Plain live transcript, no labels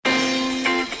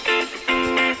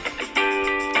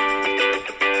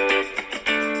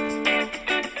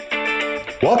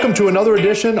Welcome to another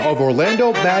edition of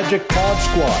Orlando Magic Pod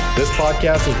Squad. This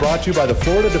podcast is brought to you by the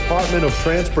Florida Department of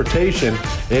Transportation.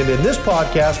 And in this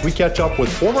podcast, we catch up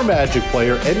with former Magic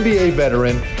player, NBA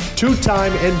veteran,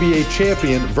 two-time NBA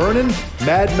champion, Vernon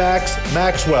Mad Max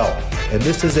Maxwell. And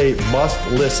this is a must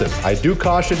listen. I do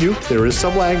caution you, there is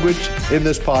some language in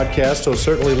this podcast, so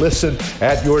certainly listen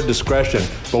at your discretion.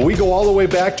 But we go all the way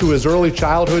back to his early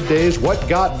childhood days, what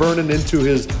got Vernon into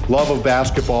his love of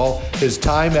basketball, his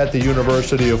time at the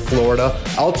University of Florida,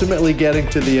 ultimately getting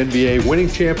to the NBA, winning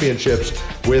championships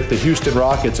with the Houston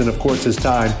Rockets, and of course his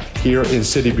time here in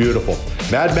City Beautiful.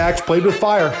 Mad Max played with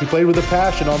fire. He played with a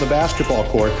passion on the basketball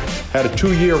court. Had a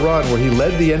 2-year run where he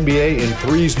led the NBA in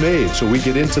threes made. So we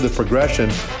get into the progression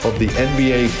of the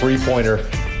NBA three-pointer,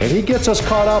 and he gets us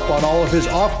caught up on all of his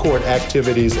off-court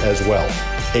activities as well.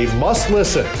 A must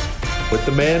listen with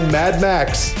the man Mad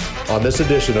Max on this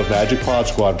edition of Magic Pod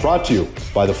Squad, brought to you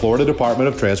by the Florida Department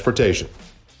of Transportation.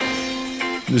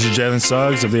 This is Jalen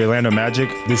Suggs of the Orlando Magic.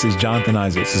 This is Jonathan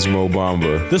Isaacs. This is Mo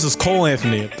Bamba. This is Cole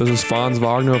Anthony. This is Franz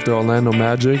Wagner of the Orlando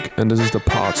Magic, and this is the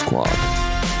Pod Squad.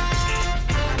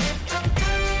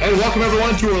 Hey, welcome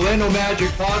everyone to Orlando Magic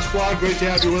Pod Squad. Great to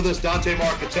have you with us. Dante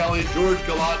Marchitelli, George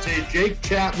Galante, Jake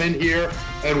Chapman here,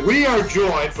 and we are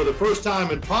joined for the first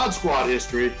time in Pod Squad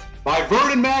history by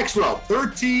Vernon Maxwell.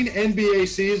 13 NBA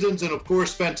seasons, and of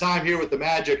course spent time here with the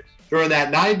Magic during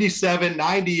that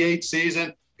 97-98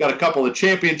 season. Got a couple of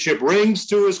championship rings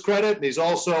to his credit, and he's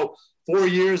also 4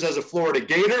 years as a Florida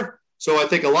Gator. So I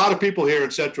think a lot of people here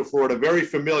in Central Florida very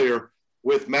familiar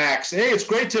with Max. Hey, it's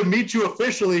great to meet you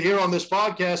officially here on this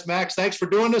podcast, Max. Thanks for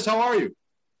doing this. How are you?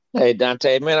 Hey,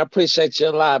 Dante, man, I appreciate you a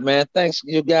lot, man. Thanks,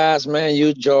 you guys, man.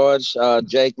 You, George,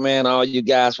 Jake, man, all you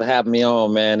guys for having me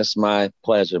on, man. It's my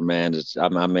pleasure, man.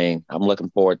 I'm looking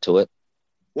forward to it.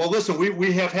 Well, listen,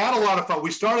 we have had a lot of fun. We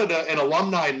started an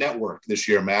alumni network this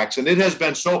year, Max, and it has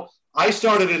been so – I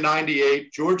started in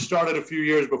 98. George started a few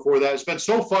years before that. It's been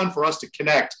so fun for us to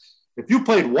connect. If you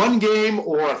played one game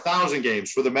or 1,000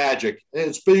 games for the Magic,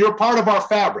 you're part of our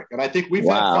fabric, and I think we've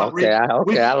had fun.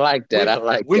 I like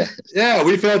that. Yeah,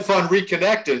 we've had fun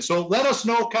reconnecting. So let us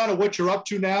know kind of what you're up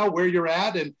to now, where you're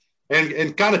at, and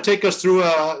kind of take us through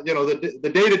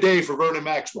the day-to-day for Vernon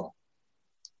Maxwell.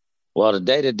 Well, the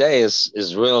day-to-day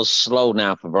is real slow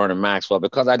now for Vernon Maxwell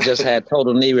because I just had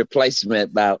total knee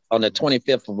replacement on the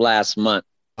 25th of last month.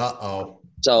 Uh-oh.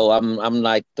 So I'm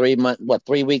like 3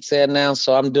 weeks in now.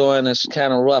 So I'm doing it's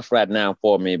kind of rough right now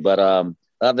for me. But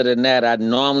other than that, I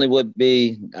normally would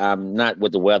be. I'm not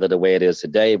with the weather the way it is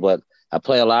today, but I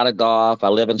play a lot of golf. I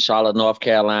live in Charlotte, North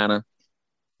Carolina.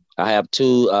 I have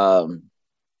two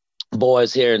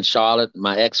boys here in Charlotte.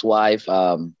 My ex-wife.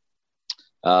 One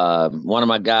of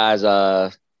my guys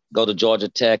go to Georgia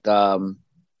Tech,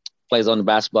 plays on the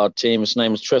basketball team. His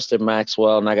name is Tristan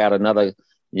Maxwell, and I got another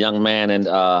young man in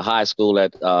high school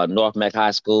at North Mac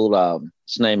High School.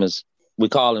 His name is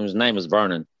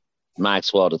Vernon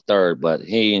Maxwell III, but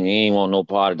he ain't want no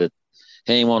part of the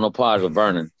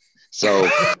Vernon. So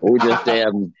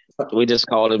we just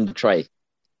called him Trey.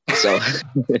 So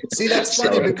see, that's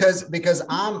funny because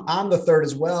I'm the third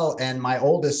as well, and my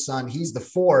oldest son, he's the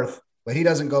fourth. But he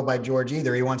doesn't go by George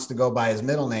either. He wants to go by his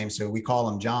middle name, so we call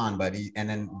him John. But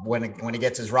then when he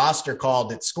gets his roster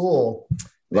called at school,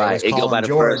 right, he go by the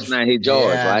first name. He's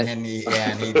George, yeah, right? And he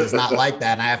does not like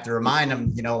that. And I have to remind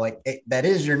him, hey, that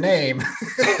is your name.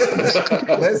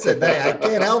 Listen, I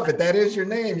can't help it. That is your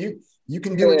name. You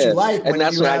can do what you like. And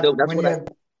that's what I do.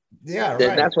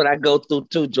 That's what I go through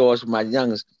too, George, my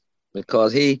youngest,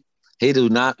 because he do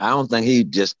not. I don't think he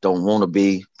just don't want to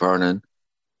be Vernon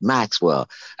Maxwell.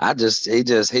 He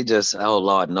just oh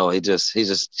Lord, no, he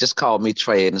just called me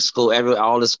Trey in the school.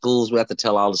 All the schools, we have to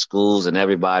tell all the schools and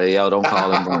everybody, don't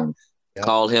call him Vernon. Yep.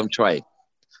 Call him Trey.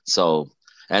 So,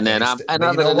 and then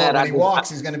when he walks,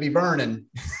 he's going to be Vernon.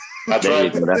 That's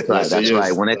right. That's right. That's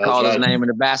right. When they call his name in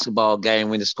the basketball game,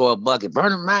 when they score a bucket,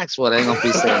 Vernon Maxwell, they ain't gonna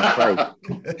be saying Trey.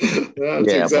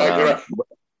 That's exactly right.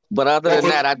 But other than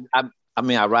that,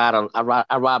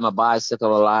 I ride my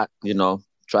bicycle a lot,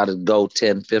 try to go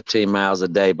 10, 15 miles a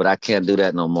day, but I can't do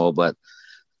that no more. But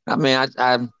I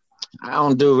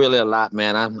don't do really a lot,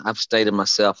 man. I've stayed to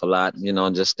myself a lot,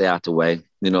 and just stay out the way.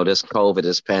 This COVID,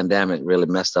 this pandemic really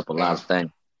messed up a lot of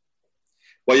things.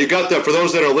 Well, you got that for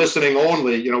those that are listening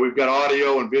only, we've got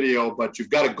audio and video, but you've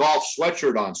got a golf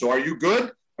sweatshirt on. So are you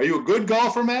good? Are you a good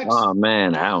golfer, Max? Oh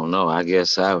man, I don't know. I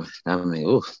guess that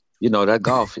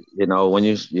golf, when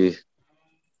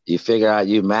you figure out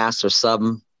you master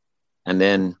something, and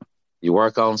then You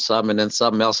work on something and then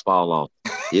something else fall off.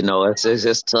 You know, it's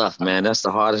just tough, man. That's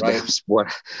the hardest damn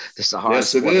sport. It's the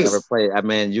hardest sport I ever played. I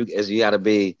mean, you got to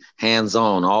be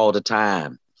hands-on all the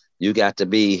time. You got to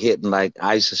be hitting, like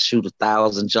I used to shoot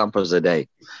 1,000 jumpers a day.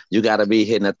 You got to be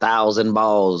hitting 1,000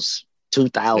 balls,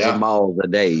 2,000 balls a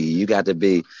day. You got to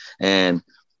be, and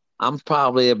I'm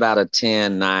probably about a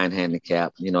 10-9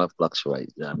 handicap. You know, it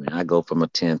fluctuates. I mean, I go from a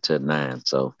 10 to a 9.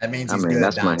 So that means he's good,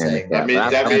 that's Dante. my handicap.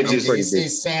 That means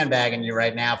he's sandbagging you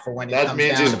right now for when he comes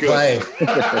down to play.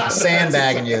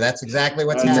 Sandbagging you. That's exactly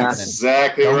what's happening.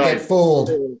 Exactly. Don't get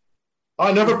fooled. Oh,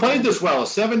 I never played this well.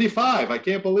 75. I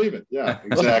can't believe it. Yeah,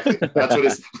 exactly.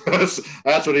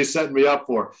 That's what he's setting me up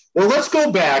for. Well, let's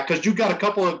go back because you got a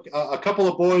couple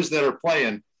of boys that are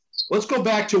playing. Let's go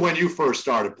back to when you first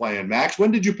started playing, Max.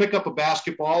 When did you pick up a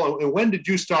basketball, and when did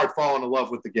you start falling in love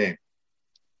with the game?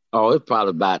 Oh, it's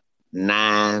probably about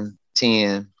 9,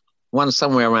 10,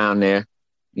 somewhere around there.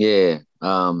 Yeah.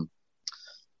 Mom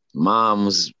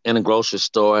was in a grocery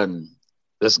store, and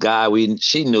this guy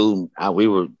she knew. We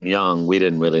were young, we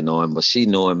didn't really know him, but she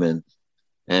knew him,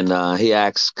 and he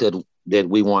asked, did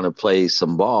we want to play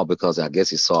some ball, because I guess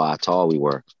he saw how tall we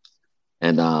were,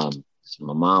 and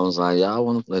my mom was like, "Yeah, I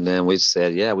want to play." And then we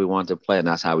said, "Yeah, we wanted to play," and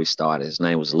that's how we started. His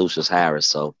name was Lucius Harris,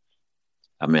 so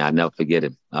I mean, I never forget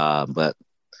him. But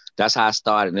that's how I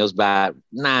started, and it was about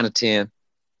 9 or 10.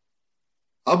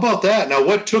 How about that? Now,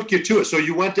 what took you to it? So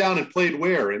you went down and played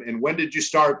where, and when did you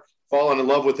start falling in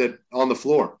love with it on the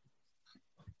floor?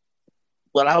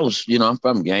 Well, I'm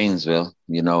from Gainesville,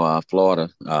 Florida.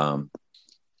 I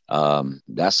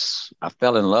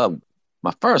fell in love.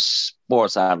 My first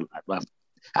sports,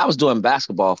 I was doing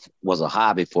basketball was a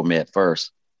hobby for me at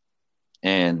first.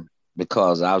 And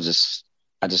because I just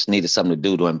needed something to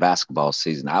do during basketball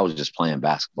season. I was just playing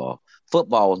basketball.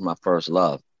 Football was my first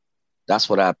love. That's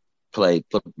what I played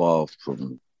football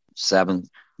from 7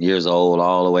 years old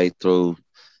all the way through.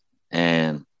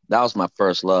 And that was my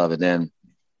first love. And then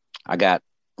I got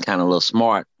kind of a little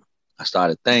smart. I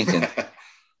started thinking,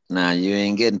 now you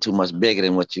ain't getting too much bigger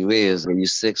than what you is. When you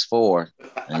 6'4",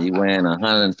 and you weighing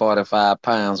 145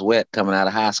 pounds wet coming out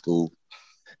of high school.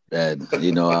 That,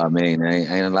 you know what I mean?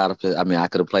 Ain't a lot of, I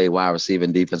could have played wide receiver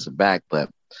and defensive back, but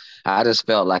I just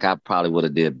felt like I probably would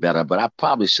have did better. But I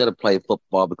probably should have played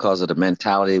football because of the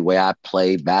mentality, way I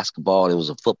played basketball. It was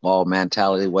a football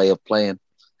mentality way of playing.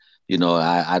 You know,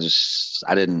 I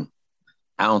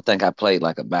don't think I played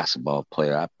like a basketball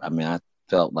player. I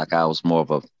felt like I was more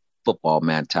of a football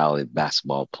mentality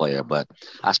basketball player, but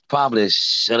I probably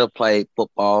should have played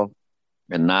football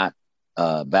and not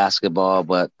basketball,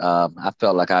 but I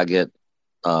felt like I get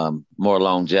more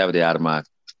longevity out of my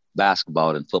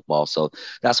basketball than football. So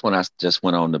that's when I just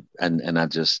went on and I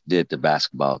just did the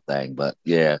basketball thing. But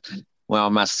yeah, well,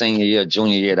 my senior year,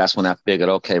 junior year, that's when I figured,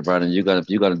 okay, brother, if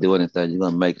you're gonna do anything, you're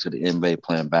gonna make it to the NBA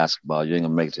playing basketball. You ain't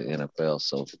gonna make it to the NFL.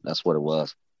 So that's what it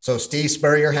was. So Steve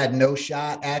Spurrier had no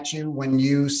shot at you when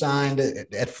you signed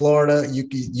at Florida.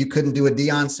 You couldn't do a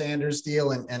Deion Sanders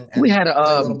deal, and we had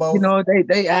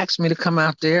they asked me to come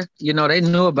out there. You know, they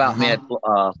knew about me at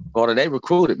Florida. They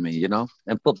recruited me,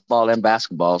 in football and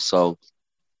basketball. So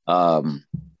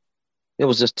it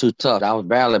was just too tough. I was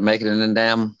barely making it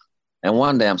in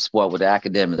one damn sport with the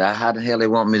academics. How the hell they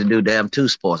want me to do damn 2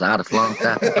 sports? I'd have flunked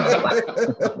out.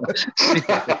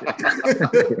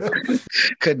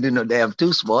 Couldn't do no damn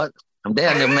 2 sport. I'm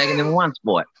damn near making it in 1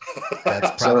 sport.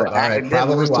 That's probably,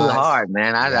 probably was too hard,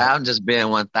 man. I'm just being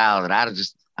 1,000.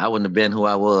 I wouldn't have been who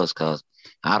I was because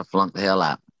I'd have flunked the hell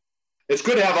out. It's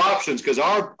good to have options because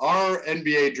our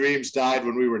NBA dreams died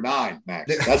when we were 9,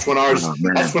 Max. That's when ours.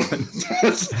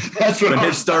 That's when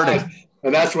ours started.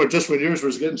 And that's when yours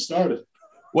was getting started.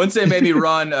 Once they made me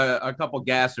run a couple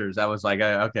gassers, I was like,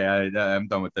 okay, I'm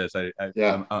done with this.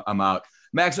 I'm out.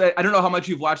 Max, I don't know how much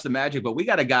you've watched the Magic, but we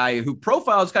got a guy who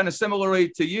profiles kind of similarly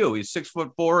to you. He's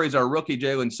 6'4". He's our rookie,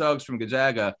 Jalen Suggs from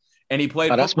Gonzaga, and he played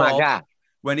football. That's my guy.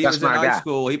 When he was in high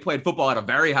school, he played football at a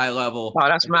very high level. Oh,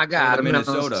 that's my guy.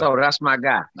 Minnesota. So that's my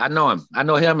guy. I know him. I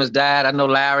know him, his dad. I know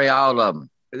Larry, all of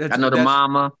them. I know the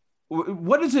mama.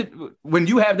 What is it when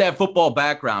you have that football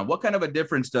background? What kind of a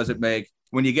difference does it make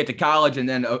when you get to college and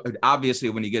then obviously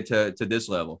when you get to this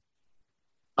level?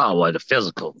 Oh, well, the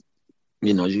physical.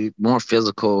 You more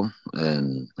physical,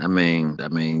 and I mean,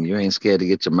 you ain't scared to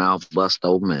get your mouth bust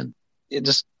open, and it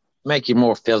just make you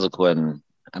more physical. And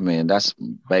I mean, that's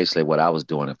basically what I was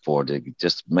doing it for, to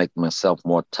just make myself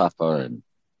more tougher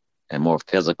and more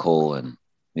physical, and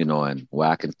and where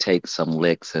I can take some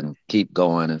licks and keep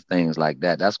going and things like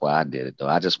that. That's why I did it, though.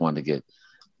 I just wanted to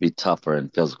be tougher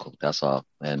and physical. That's all.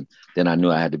 And then I knew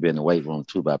I had to be in the weight room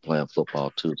too by playing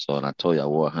football too. So, and I told you I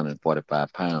wore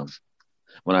 145 pounds.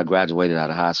 when I graduated out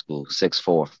of high school,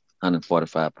 6'4",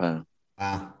 145 pounds.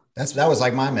 Wow. That was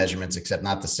like my measurements, except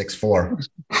not the 6'4".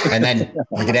 And then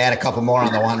you could add a couple more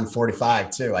on the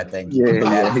 145 too. I think you could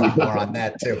add a couple more on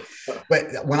that too.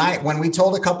 But when we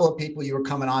told a couple of people you were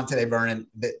coming on today, Vernon,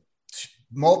 that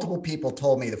multiple people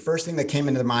told me the first thing that came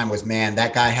into mind was, man,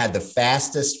 that guy had the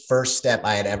fastest first step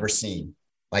I had ever seen.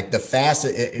 Like the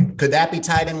fastest. Could that be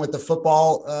tied in with the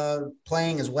football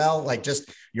playing as well? Like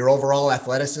just your overall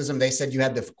athleticism. They said you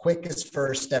had the quickest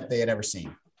first step they had ever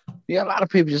seen. Yeah, a lot of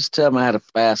people just tell me I had a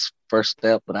fast first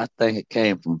step, but I think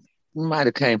it might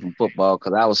have came from football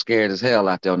because I was scared as hell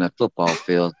out there on that football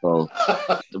field. So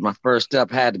my first step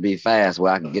had to be fast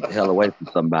where I could get the hell away from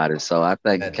somebody. So I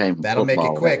think it came from that'll football.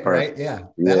 That'll make it quick, right? Yeah.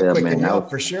 That'll quicken you up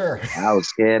for sure. I was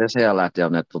scared as hell out there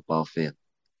on that football field.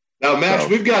 Now, Max,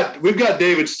 we've got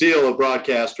David Steele, a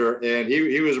broadcaster, and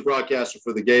he was a broadcaster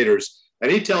for the Gators,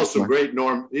 and he tells some great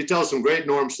Norm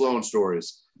Sloan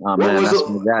stories. Oh man, that's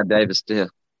my guy, David Steele.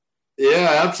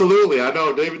 Yeah, absolutely. I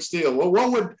know David Steele.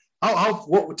 What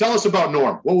tell us about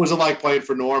Norm? What was it like playing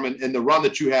for Norm and the run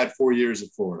that you had 4 years at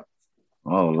Florida?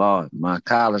 Oh Lord, my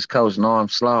college coach Norm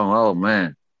Sloan. Oh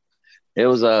man, it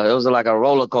was like a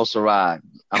roller coaster ride.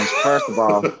 First of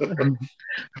all,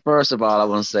 I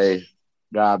want to say,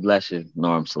 God bless you,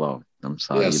 Norm Sloan. I'm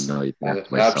sorry, yes. You passed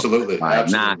away. Absolutely. Right,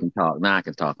 absolutely. Now I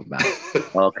can talk about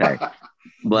it. Okay,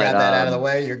 but got that out of the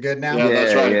way. You're good now. Yeah,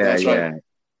 that's right. That's right.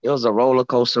 It was a roller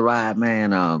coaster ride,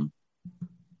 man.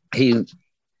 He,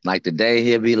 like the day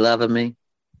he'll be loving me,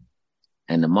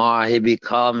 and tomorrow he'll be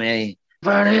calling me,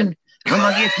 Vernon, I'm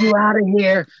gonna get you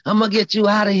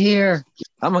out of here.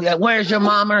 Where's your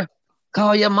mama?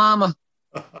 Call your mama.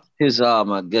 He's, oh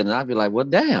my goodness. I'd be like, well,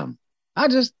 damn.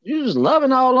 You was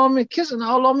loving all on me, kissing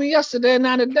all on me yesterday, and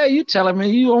now today you telling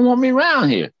me you don't want me around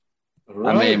here.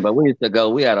 Right. But we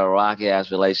had a rocky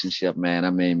ass relationship,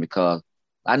 man. Because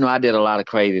I know I did a lot of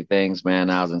crazy things,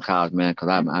 man. I was in college, man, because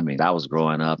I was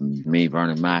growing up, and me,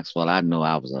 Vernon Maxwell, I know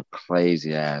I was a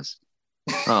crazy ass.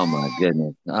 Oh my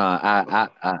goodness. I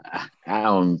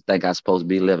don't think I'm supposed to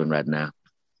be living right now.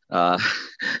 I'm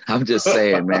just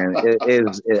saying, man,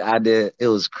 it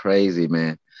was crazy,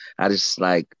 man. I just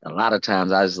like, a lot of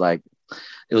times I was like,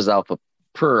 it was off of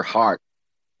pure heart.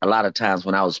 A lot of times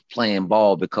when I was playing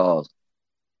ball, because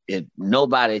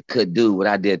nobody could do what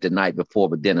I did the night before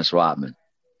with Dennis Rodman.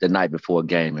 The night before a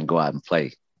game and go out and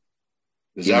play.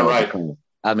 Is that right?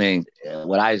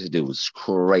 What I used to do was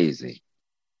crazy.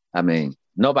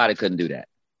 Nobody couldn't do that.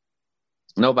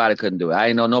 Nobody couldn't do it. I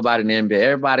ain't know nobody in the NBA.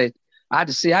 Everybody, I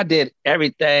did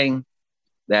everything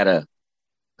that a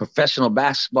professional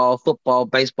basketball, football,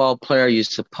 baseball player you're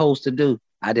supposed to do.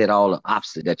 I did all the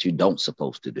opposite that you don't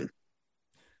supposed to do.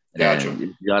 Gotcha.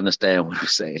 You understand what I'm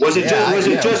saying? Was it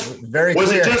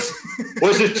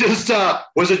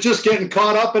just getting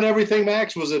caught up in everything,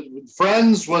 Max? Was it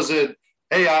friends? Was it,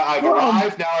 hey, I've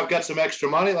arrived now, I've got some extra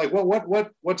money? Like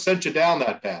what sent you down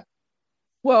that path?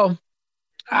 Well,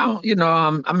 I'm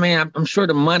sure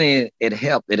the money, it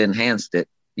helped, it enhanced it.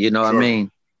 You know what I mean?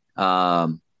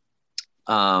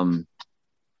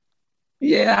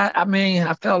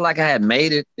 I felt like I had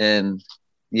made it, and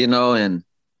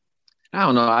I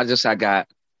don't know. I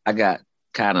got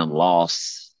kind of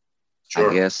lost,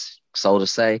 I guess, so to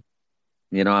say.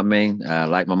 You know what I mean?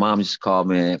 Like my mom used to call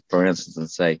me, for instance,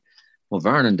 and say, well,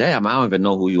 Vernon, damn, I don't even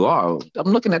know who you are.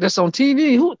 I'm looking at this on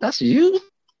TV. That's you?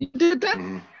 You did that?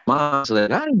 Mm-hmm. Mom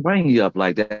said, I didn't bring you up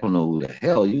like that. I don't know who the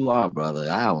hell you are,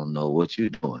 brother. I don't know what you're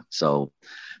doing. So,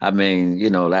 so I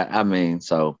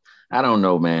don't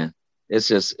know, man. It's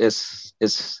just,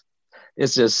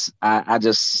 I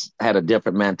just had a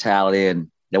different mentality,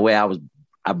 and the way I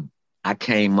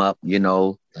came up,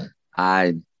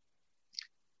 I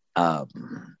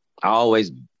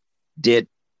always did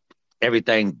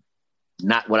everything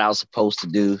not what I was supposed to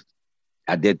do.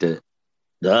 I did the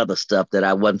other stuff that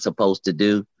I wasn't supposed to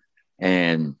do,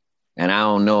 and I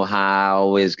don't know how I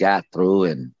always got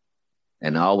through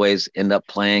and always end up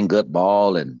playing good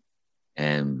ball, and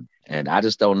I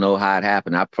just don't know how it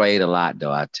happened. I prayed a lot,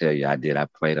 though. I tell you, I did. I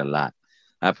prayed a lot.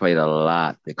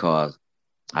 Because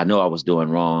I know I was doing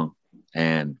wrong,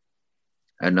 but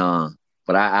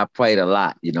I prayed a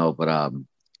lot, But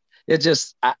it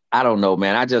just, I don't know,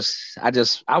 man. I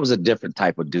was a different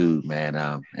type of dude,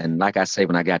 man. And like I say,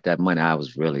 when I got that money, I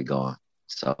was really gone.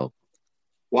 So,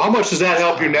 well, how much does that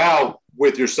help you now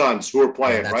with your sons who are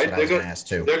playing? Right? They're gonna have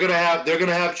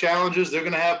challenges. They're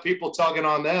gonna have people tugging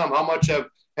on them. How much have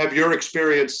your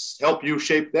experience helped you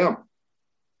shape them?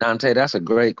 Dante, that's a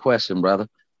great question, brother.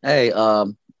 Hey, I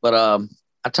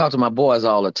talk to my boys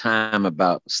all the time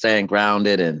about staying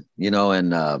grounded and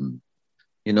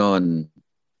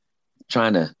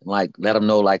trying to like let them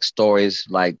know like stories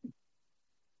like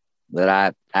that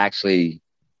I actually,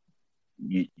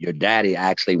 your daddy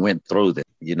actually went through this,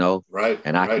 you know? Right.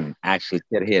 And I can actually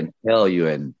sit here and tell you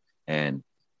and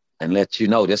let you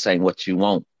know this ain't what you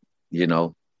want, you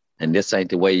know? And this ain't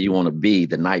the way you want to be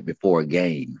the night before a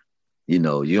game. You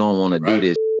know, you don't want to do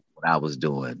this what I was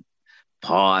doing.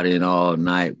 Partying all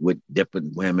night with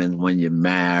different women when you're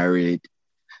married,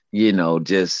 you know,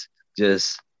 just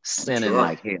sinning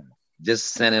like hell. Just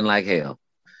sinning like hell.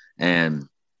 And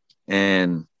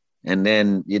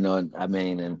then, you know, I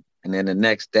mean, and then the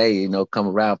next day, you know, come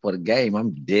around for the game,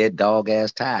 I'm dead dog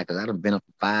ass tired because I've been up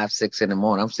 5, 6 in the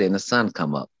morning. I'm seeing the sun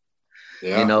come up.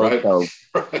 Yeah, you know, right. So,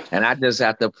 and I just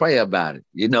have to pray about it.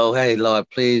 You know, hey, Lord,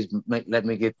 please let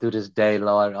me get through this day,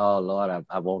 Lord. Oh, Lord,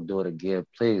 I won't do it again.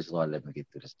 Please, Lord, let me get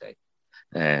through this day.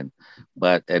 And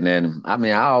then, I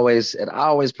mean, it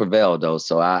always prevailed though.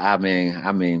 So I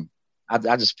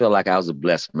just feel like I was a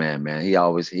blessed man, man.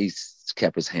 He's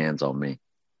kept his hands on me.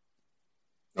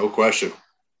 No question.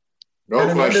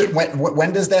 No question.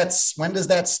 When does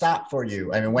that stop for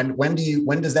you? I mean, when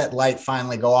does that light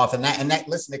finally go off? And that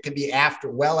listen, it could be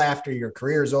well after your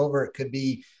career's over. It could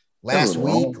be last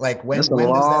week. Like when does that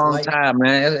light? Time,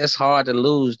 man. It's hard to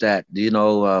lose that. You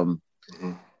know,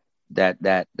 that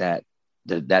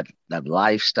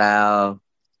lifestyle.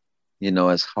 You know,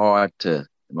 it's hard to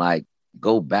like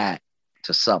go back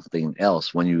to something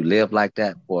else when you live like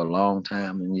that for a long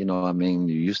time. And you know, I mean,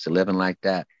 you're used to living like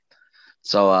that.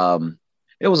 So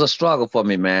it was a struggle for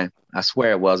me, man. I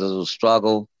swear it was. It was a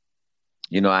struggle.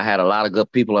 You know, I had a lot of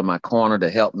good people in my corner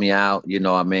to help me out. You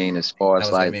know what I mean? As far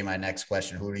as like, gonna be my next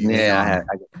question. Who do you? I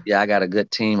got a good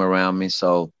team around me.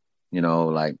 So, you know,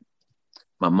 like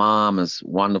my mom is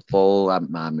wonderful. I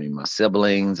mean, my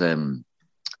siblings, and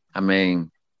I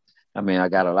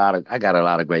got a lot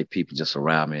of great people just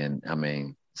around me. And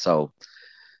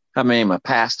my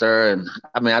pastor, and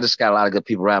I just got a lot of good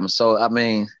people around me. So, I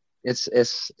mean,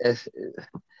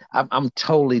 I'm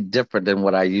totally different than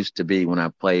what I used to be when I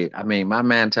played. I mean, my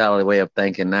mentality, way of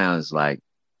thinking now is like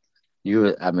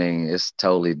it's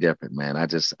totally different, man. I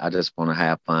just want to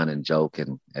have fun and joke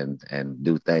and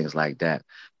do things like that.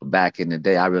 But back in the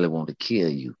day, I really want to kill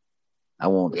you. I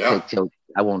want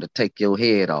to take your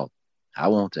head off. I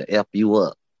want to F you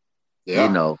up. Yeah.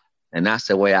 You know, and that's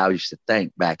the way I used to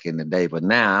think back in the day. But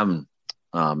now I'm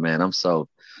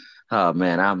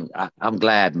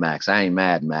glad, Max. I ain't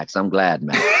mad, Max. I'm glad,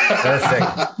 Max. Perfect.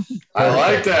 I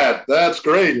like that. That's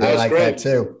great. That's great that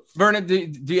too. Vernon,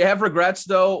 do you have regrets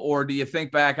though, or do you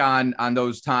think back on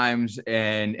those times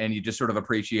and you just sort of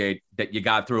appreciate that you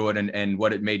got through it and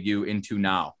what it made you into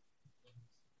now?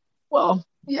 Well,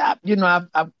 yeah, you know,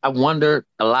 I wondered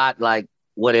a lot, like,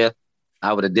 what if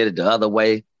I would have did it the other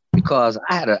way? Because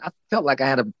I felt like I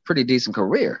had a pretty decent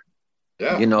career.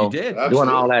 Yeah, you know, you did.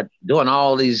 doing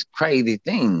all these crazy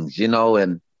things, you know,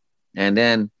 and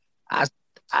then I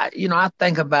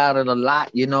think about it a lot,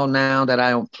 you know, now that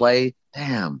I don't play.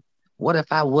 Damn, what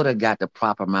if I would have got the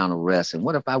proper amount of rest, and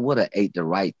what if I would have ate the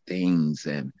right things,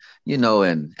 and you know,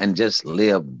 and just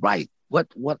live right? What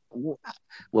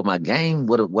would my game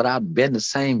would I have been the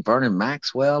same Vernon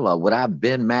Maxwell, or would I have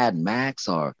been Mad Max,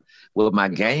 or will my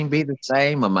game be the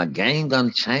same? Or my game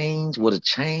gonna change? Would it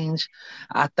change?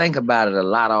 I think about it a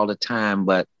lot all the time,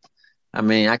 but I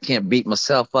mean, I can't beat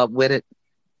myself up with it.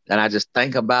 And I just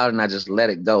think about it and I just let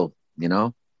it go, you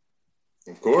know?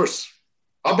 Of course.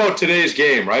 How about today's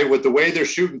game, right? With the way they're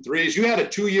shooting threes, you had a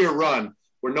 2-year run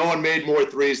where no one made more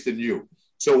threes than you.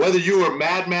 So whether you were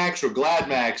Mad Max or Glad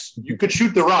Max, you could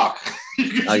shoot the rock.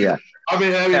 Oh, yeah.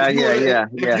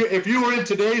 If you were in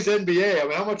today's NBA, I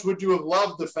mean, how much would you have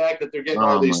loved the fact that they're getting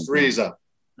all these threes up?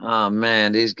 Oh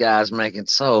man, these guys making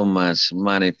so much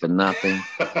money for nothing.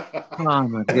 Oh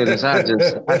my goodness. I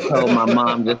told my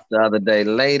mom just the other day,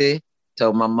 lady,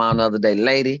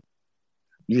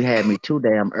 you had me too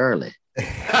damn early.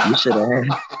 You should have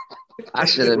I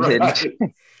should have been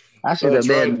I should have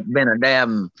been a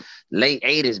damn late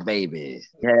 80s baby.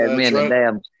 You had me in the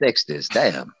damn 60s.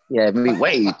 Damn. You had me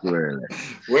way too early.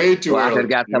 Way too early. I could have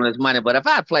got some of this money. But if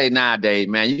I played nowadays,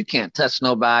 man, you can't touch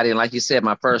nobody. And like you said,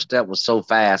 my first step was so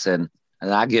fast. And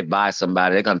I get by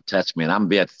somebody, they're going to touch me. And I'm going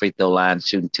to be at the free throw line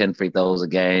shooting 10 free throws a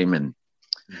game. And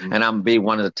I'm going to be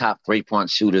one of the top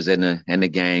 3-point shooters in the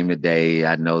game today.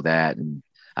 I know that. And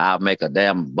I'll make a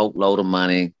damn boatload of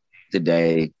money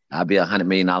today. I'll be $100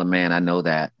 million man. I know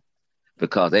that.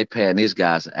 Because they paying these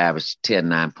guys to average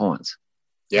 9 points,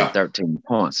 13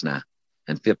 points now,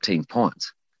 and 15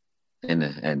 points, and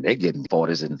they're getting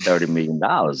 $40 and $30 million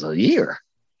a year.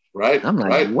 Right. I'm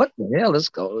like, what the hell is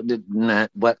going?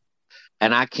 But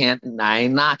and I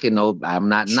ain't knocking I'm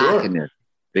not knocking it,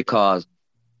 because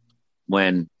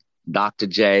when Dr.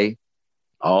 J,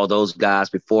 all those guys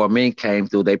before me came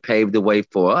through, they paved the way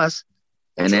for us.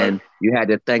 And then you had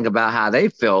to think about how they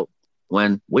felt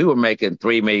when we were making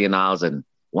 $3 million and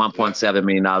 $1.7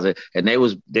 million, and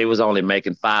they was only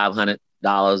making $500,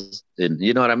 and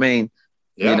you know what I mean?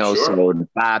 Yeah, so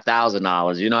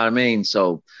 $5,000, you know what I mean?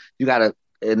 So you gotta,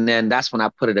 and then that's when I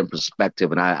put it in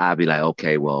perspective, and I'd be like,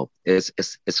 okay, well, it's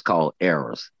called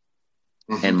errors.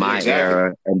 In my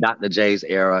era and Dr. J's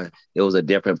era, it was a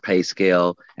different pay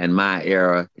scale, and my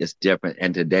era is different,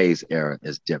 and today's era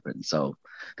is different. So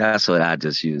that's what I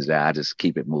just use. That I just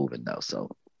keep it moving though. So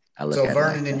I look at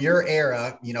Vernon, in your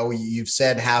era, you've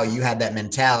said how you had that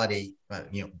mentality.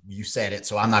 You said it,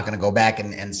 so I'm not going to go back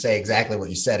and say exactly what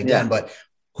you said again. But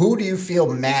who do you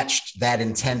feel matched that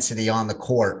intensity on the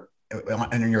court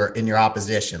in your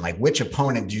opposition? Like, which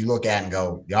opponent do you look at and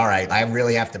go, all right, I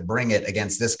really have to bring it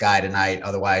against this guy tonight,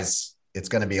 otherwise it's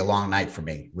going to be a long night for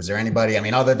me? Was there anybody?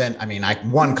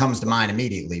 One comes to mind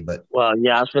immediately, but I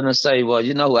was going to say, who I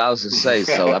was going to say.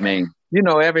 So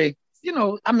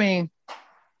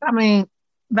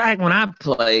back when I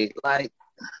played, like,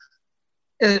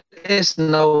 it's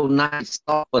no nice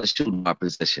off for the shooting guard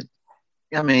position.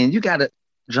 You got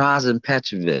Drazen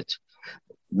Petrovic,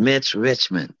 Mitch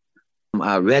Richmond,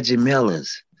 Reggie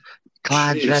Millers,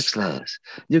 Clyde Drexler.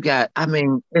 You got,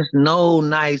 it's no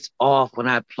nights off when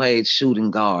I played shooting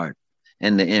guard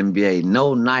in the NBA.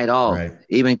 No night off. Right.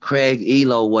 Even Craig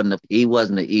Elo wasn't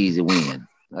the easy win.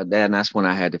 Then that's when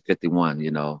I had the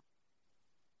 51,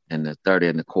 and the 30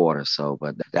 in the quarter. So,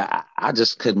 but I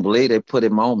just couldn't believe they put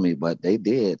him on me, but they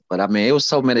did. But it was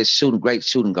so many great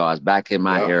shooting guards back in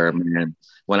my era, man.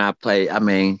 When I played,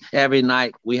 every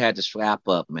night we had to strap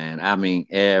up, man.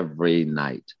 Every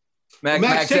night.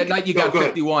 Max, that night you got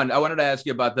 51. I wanted to ask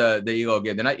you about the Elo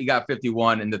game. The night you got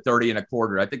 51 and the 30 and a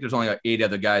quarter. I think there's only like 8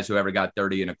 other guys who ever got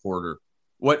 30 and a quarter.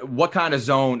 What kind of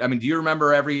zone? Do you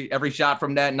remember every shot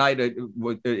from that night?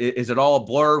 Is it all a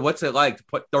blur? What's it like to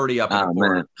put 30 up in a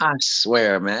quarter? Man, I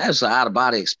swear, man, that's an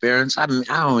out-of-body experience. I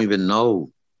don't even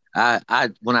know.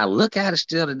 When I look at it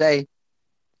still today,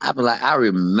 I be like, I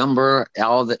remember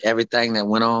everything that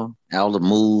went on, all the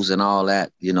moves and all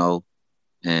that,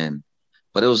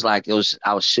 but it was like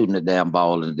I was shooting the damn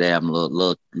ball in the damn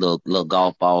little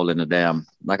golf ball in the damn,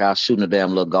 like I was shooting a damn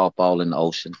little golf ball in the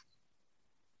ocean.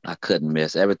 I couldn't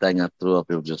miss. Everything I threw up,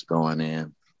 it was just going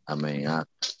in.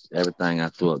 Everything I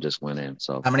threw up just went in.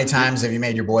 So how many times have you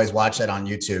made your boys watch that on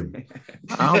YouTube?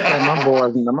 I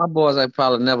don't think my boys, they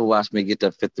probably never watched me get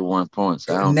that 51 points.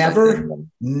 Never.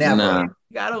 Nah. You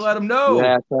gotta let them know.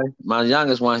 Yeah, my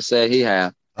youngest one said he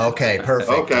had. Okay,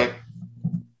 perfect. Okay.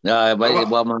 But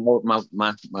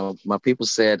my people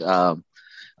said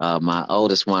my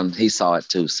oldest one, he saw it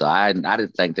too. So I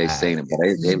didn't think they seen it, but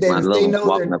they my little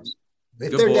walking up.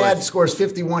 If their dad scores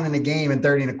 51 in a game and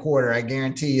 30 and a quarter, I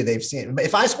guarantee you they've seen it. But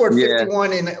if I scored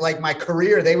 51 in like my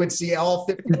career, they would see all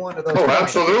 51 of those. Oh,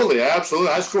 absolutely. I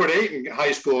scored 8 in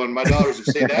high school, and my daughters have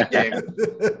seen that game.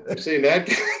 They've seen that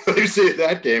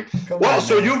game. So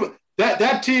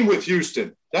that team with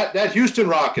Houston, that Houston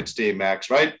Rockets team,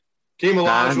 Max, right? Hakeem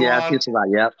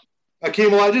Olajuwon. Yep. Hakeem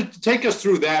Olajuwon, just take us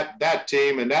through that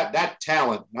team and that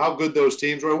talent, and how good those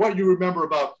teams were. What you remember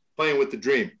about playing with the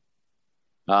Dream?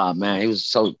 Oh man, it was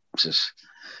so just.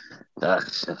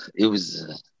 It was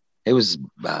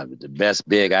the best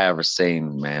big I ever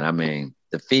seen, man.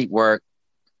 The feet work,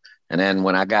 and then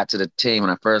when I got to the team, when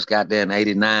I first got there in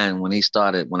 '89, when he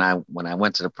started, when I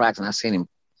went to the practice, and I seen him,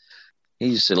 he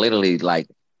used to literally like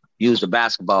use the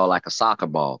basketball like a soccer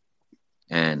ball,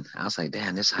 and I was like,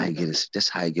 damn, this how you get his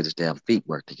damn feet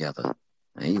work together.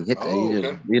 And he hit,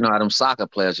 you know how them soccer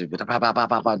players,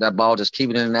 that ball just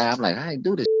keep it in there. I'm like, I ain't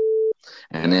do this.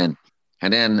 But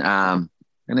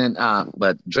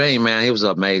Dream, man, he was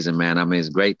amazing, man. He's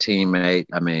a great teammate.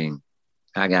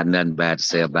 I got nothing bad to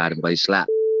say about him, but he slapped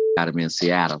out of me in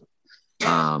Seattle. Did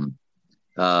he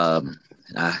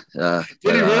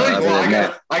really?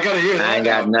 Well, I gotta hear that. I ain't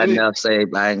got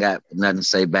nothing to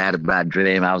say bad about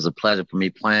Dream. It was a pleasure for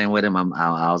me playing with him.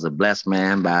 I was a blessed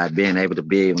man by being able to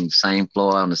be on the same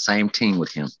floor, on the same team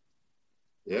with him.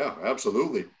 Yeah,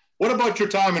 absolutely. What about your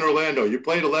time in Orlando? You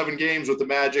played 11 games with the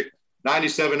Magic,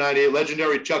 97, 98.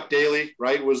 Legendary Chuck Daly,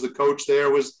 right, was the coach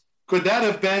there. Could that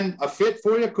have been a fit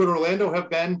for you? Could Orlando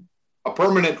have been a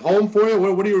permanent home for you?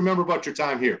 What do you remember about your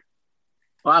time here?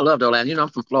 Well, I loved Orlando. I'm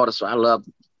from Florida, so I love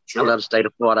the state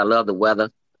of Florida. I love the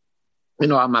weather.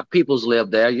 My peoples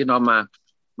live there. My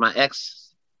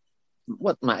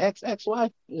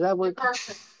ex-wife, is that what?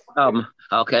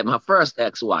 Okay, my first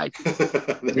ex-wife. Go.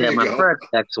 First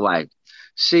ex-wife.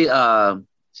 She and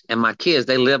my kids,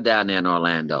 they live down there in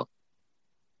Orlando.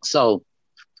 So,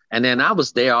 and then I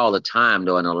was there all the time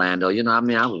though in Orlando. You know, I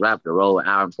mean, I was right up the road,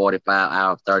 hour and 45,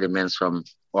 hour and 30 minutes from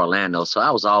Orlando. So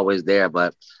I was always there.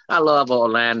 But I love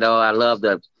Orlando. I love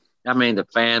the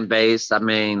fan base. I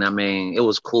mean, it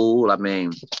was cool. I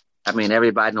mean,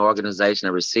 everybody in the organization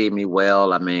received me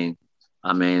well. I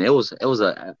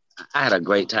had a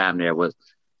great time there with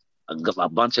a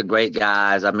bunch of great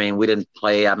guys. I mean, we didn't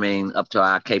play, up to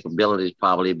our capabilities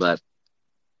probably, but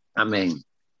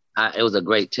it was a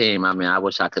great team. I mean, I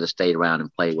wish I could have stayed around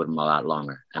and played with them a lot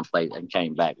longer and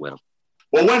came back with them.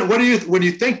 Well, when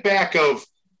you think back of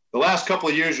the last couple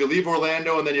of years, you leave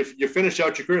Orlando and then you finish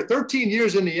out your career, 13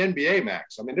 years in the NBA,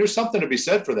 Max. I mean, there's something to be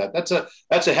said for that. That's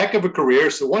a heck of a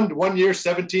career. So one year,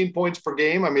 17 points per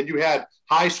game. I mean, you had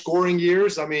high scoring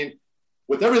years. I mean,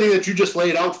 with everything that you just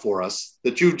laid out for us,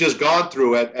 that you've just gone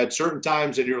through at certain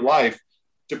times in your life,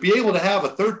 to be able to have a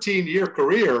 13-year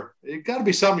career, it's got to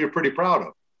be something you're pretty proud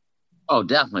of. Oh,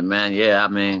 definitely, man. Yeah, I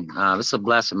mean, it's a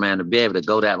blessing, man, to be able to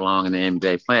go that long in the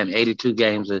NBA, playing 82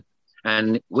 games.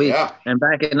 And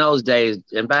back in those days,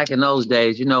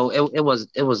 you know, it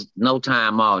was no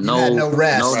time off, no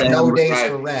rest, no days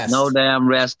for rest, no damn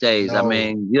rest days. No. I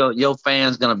mean, your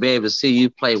fans gonna be able to see you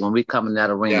play when we come in that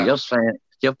arena. Yeah.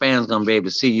 Your fans gonna be able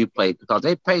to see you play because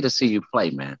they pay to see you play,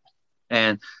 man.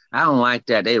 And I don't like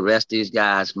that. They rest these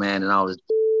guys, man, and all this,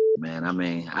 man. I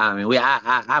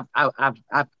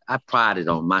prided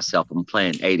on myself from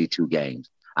playing 82 games.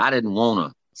 I didn't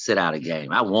want to sit out a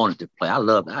game. I wanted to play. I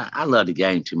love the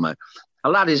game too much. A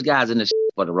lot of these guys in this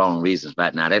for the wrong reasons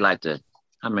right now. They like to,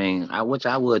 which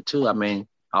I would too. I mean,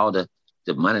 all the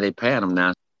money they paying them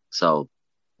now. So.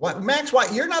 What, Max, why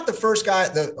you're not the first guy,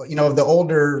 of the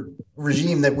older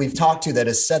regime that we've talked to that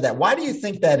has said that. Why do you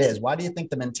think that is? Why do you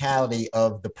think the mentality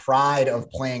of the pride of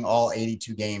playing all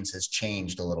 82 games has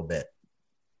changed a little bit?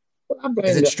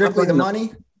 Is it strictly the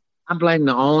money? I blame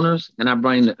the owners, and I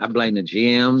blame the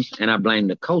GMs, and I blame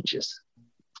the coaches.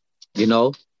 You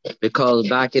know, because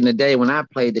back in the day when I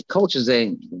played, the coaches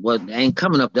ain't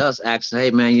coming up to us asking,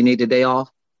 "Hey man, you need a day off?"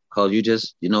 Because we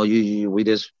just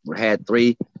had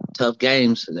 3 tough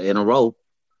games in a row.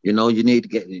 You know, you need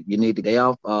the day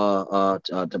off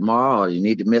tomorrow, or you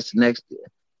need to miss the next.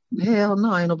 Hell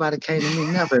no, ain't nobody came to me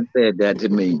never and said that to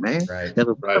me, man. Right. If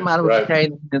somebody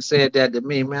came and said that to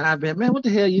me, man, I've been, man, what the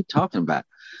hell are you talking about?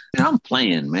 Man, I'm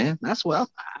playing, man. That's what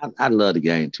I love the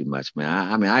game too much,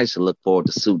 man. I used to look forward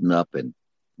to suiting up and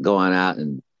going out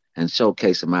and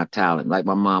showcasing my talent. Like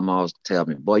my mom always tell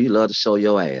me, boy, you love to show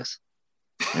your ass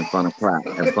in front of crowds.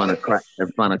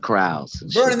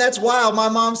 Vernon, that's wild. My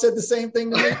mom said the same thing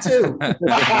to me too.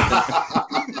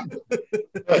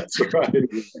 That's right.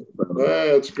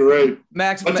 That's great.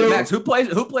 Max, who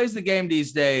plays the game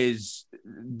these days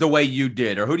the way you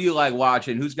did, or who do you like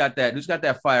watching? Who's got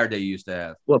that fire they used to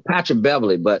have? Well, Patrick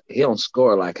Beverly, but he don't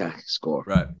score like I score.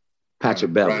 Right.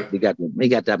 Patrick Beverly, right. He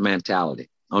got that mentality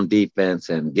on defense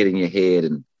and getting your head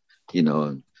and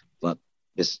but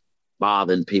just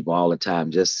bothering people all the time,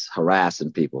 just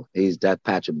harassing people. He's that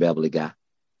Patrick Beverly guy.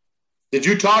 Did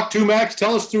you talk to Max?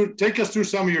 Take us through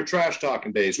some of your trash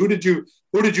talking days. Who did you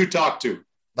talk to?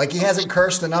 Like he hasn't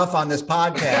cursed enough on this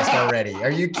podcast already.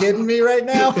 Are you kidding me right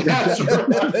now? Y'all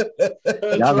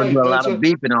gonna do a lot of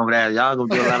beeping over there. Y'all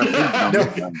gonna do a lot of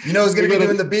beeping. You know who's gonna be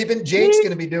doing the beeping? Jake's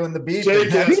gonna be doing the beeping.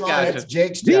 That's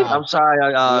Jake's job. I'm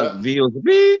sorry, viewers.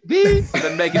 Beep, beep. I've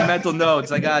been making mental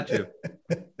notes. I got you.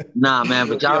 Nah, man,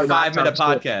 but y'all 5-minute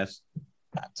podcast.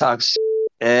 I talk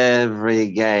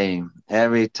every game.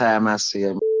 Every time I see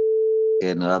him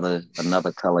in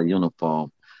another color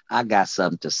uniform, I got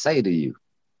something to say to you.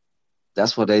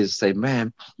 That's what they say,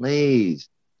 man, please.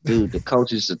 Dude, the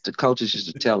coaches used to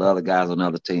tell the other guys on the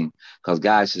other team, because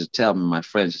guys used to tell me, my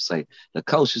friends used to say, the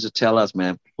coach used to tell us,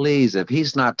 man, please, if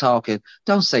he's not talking,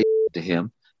 don't say to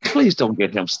him. Please don't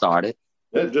get him started.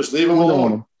 Yeah, just leave him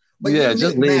alone. But yeah,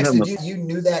 just leave him. You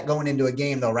knew that going into a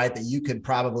game, though, right? That you could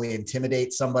probably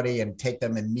intimidate somebody and take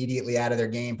them immediately out of their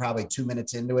game, probably 2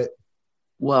 minutes into it.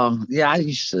 Well, yeah, I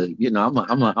used to,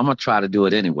 I'm gonna try to do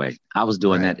it anyway. I was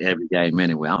doing that every game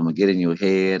anyway. I'm gonna get in your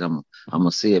head. I'm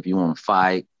gonna see if you want to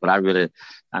fight. But I'm gonna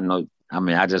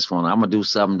do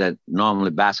something that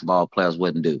normally basketball players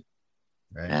wouldn't do.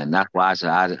 Right. And that's why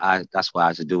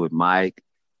I should do with Mike,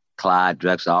 Clyde,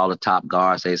 Drexler, all the top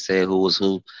guards. They say who was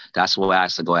who. That's the way I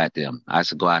used to go at them. I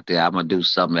used to go out there. I'm gonna do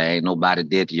something that ain't nobody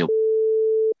did to you.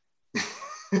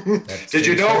 Did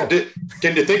you know?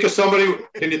 Can you think of somebody?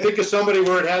 Can you think of somebody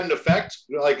where it had an effect?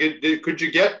 Like, could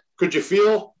you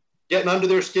feel getting under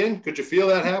their skin? Could you feel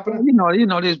that happening? These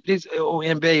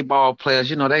NBA ball players,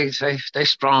 they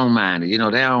strong-minded. They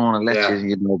don't want to let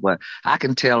you, but I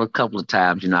can tell a couple of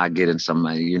times, I get in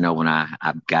somebody, when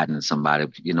I've gotten in somebody,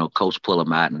 coach pull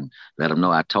them out and let them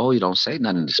know, I told you, don't say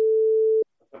nothing.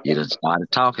 You done started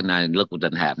talking now and look what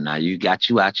done happened. Now you got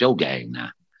you out your game now.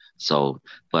 So,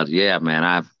 but yeah,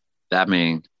 man,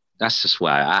 that's just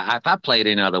why if I played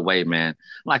any other way, man,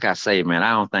 like I say, man,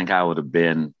 I don't think I would have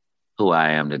been who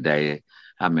I am today.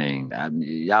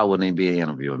 Y'all wouldn't even be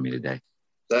interviewing me today.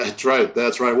 That's right.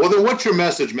 Well, then what's your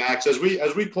message, Max, as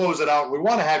we close it out? We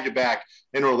want to have you back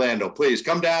in Orlando. Please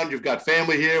come down. You've got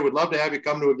family here. We'd love to have you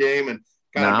come to a game and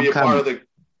kind of be a part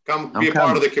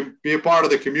of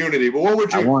the community. But what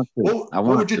would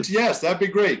you yes, that'd be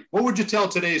great. What would you tell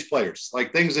today's players?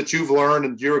 Like things that you've learned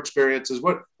and your experiences.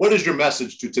 What is your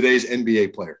message to today's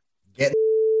NBA player? Get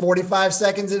 45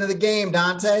 seconds into the game,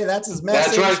 Dante. That's his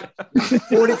message. That's right.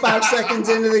 45 seconds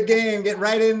into the game. Get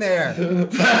right in there.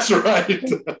 That's right.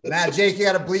 Now, Jake, you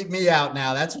got to bleep me out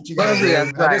now. That's what you got to do.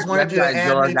 I just wanted you to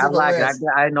add George. me to the list.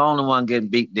 I ain't the only one getting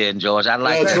beat then, George. I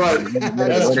like that's that.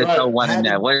 Right. Throw one in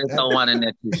there. Throw one in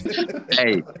there too.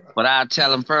 Hey, but I'll tell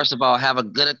them, first of all, have a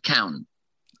good accountant.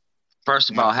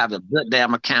 First of all, have a good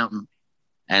damn accountant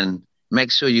and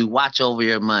make sure you watch over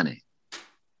your money.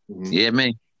 You hear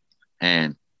me?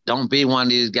 And don't be one of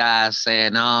these guys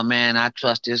saying, oh, man, I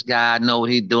trust this guy. I know what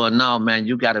he's doing. No, man,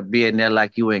 you got to be in there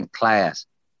like you in class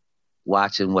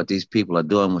watching what these people are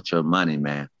doing with your money,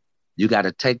 man. You got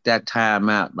to take that time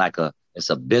out like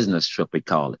it's a business trip, we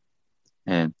call it.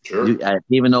 And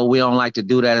even though we don't like to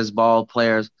do that as ball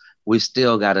players, we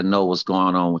still got to know what's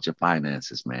going on with your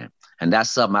finances, man. And that's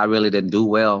something I really didn't do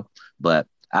well, but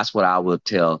that's what I will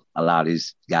tell a lot of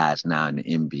these guys now in the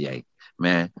NBA.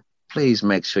 Man, please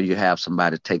make sure you have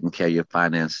somebody taking care of your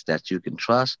finances that you can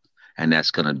trust and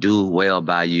that's going to do well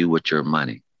by you with your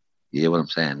money. You hear what I'm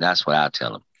saying? That's what I'll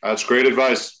tell them. That's great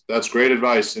advice.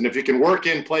 And if you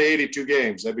can play 82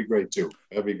 games, that'd be great too.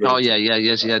 That'd be great. Oh, yeah.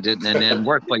 And then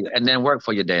work for you. And then work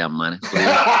for your damn money.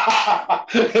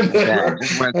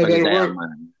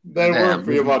 Then work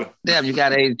for your money. Damn, you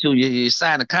got 82. You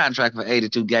signed a contract for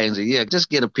 82 games a year.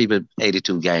 Just get a people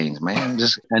 82 games, man.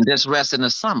 Just rest in the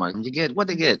summer. And you get what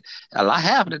they get.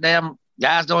 Half of the damn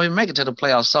guys don't even make it to the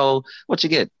playoffs. So what you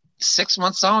get? 6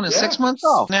 months on and 6 months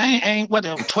off. Now, ain't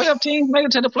 12 teams made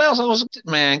it to the playoffs?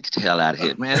 Man, get the hell out of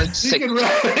here, man. It's you can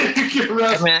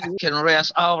rest. Man, you can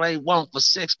rest all they want for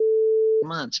 6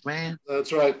 months, man.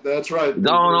 That's right. Go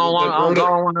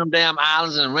on one of them damn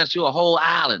islands and rent you a whole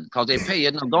island because they pay you.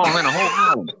 Go and rent a whole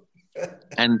island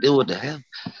and do what the hell.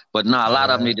 But no, a lot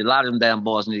of them damn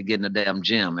boys need to get in the damn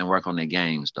gym and work on their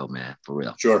games, though, man, for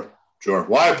real. Sure.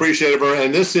 Well, I appreciate it, Vern.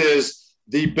 And this is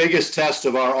the biggest test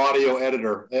of our audio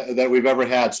editor that we've ever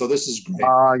had. So this is great.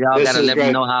 Oh, y'all got to let me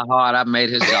know how hard I made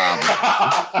his job.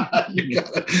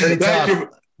 Thank you.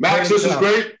 Max, this is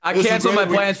great. I canceled my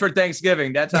plans for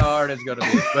Thanksgiving. That's how hard it's going to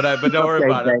be. But don't worry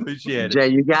about it. I appreciate it. Jay,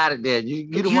 you got it there.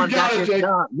 You the one got that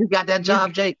job. You got that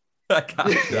job, Jake?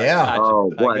 Yeah.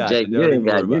 Oh, boy, Jake, you ain't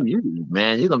got you,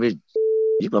 man. You're going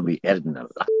to be editing a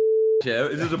lot.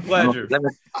 This is a pleasure.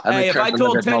 Hey, if I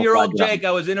told 10-year-old Jake I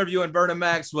was interviewing Vernon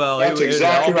Maxwell, it would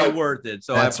all be worth it.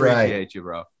 So that's I appreciate you,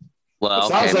 bro. Well,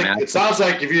 it sounds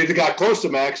like if you got close to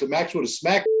Max, and Max would have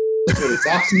smacked.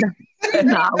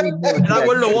 And I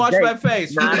wouldn't have washed my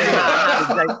face.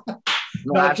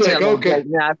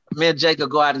 Me and Jake will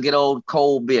go out and get old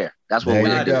cold beer. That's what we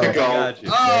do.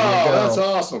 That's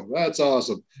awesome. Well,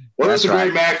 that's a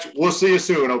great match. We'll see you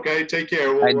soon, okay? Take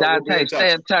care. Hey, Dante,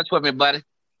 stay in touch with me, buddy.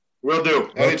 Will do.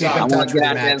 Anytime. I want to get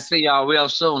out there and see y'all real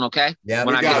soon, okay? Yeah.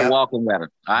 When I get walking better.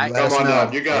 All right? Come on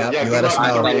down. You got it. Let us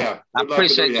know. I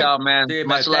appreciate y'all, man.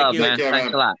 Much love, man.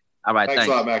 Thanks a lot. All right. Thanks a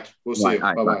lot, Max. We'll see you.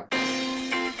 Bye-bye.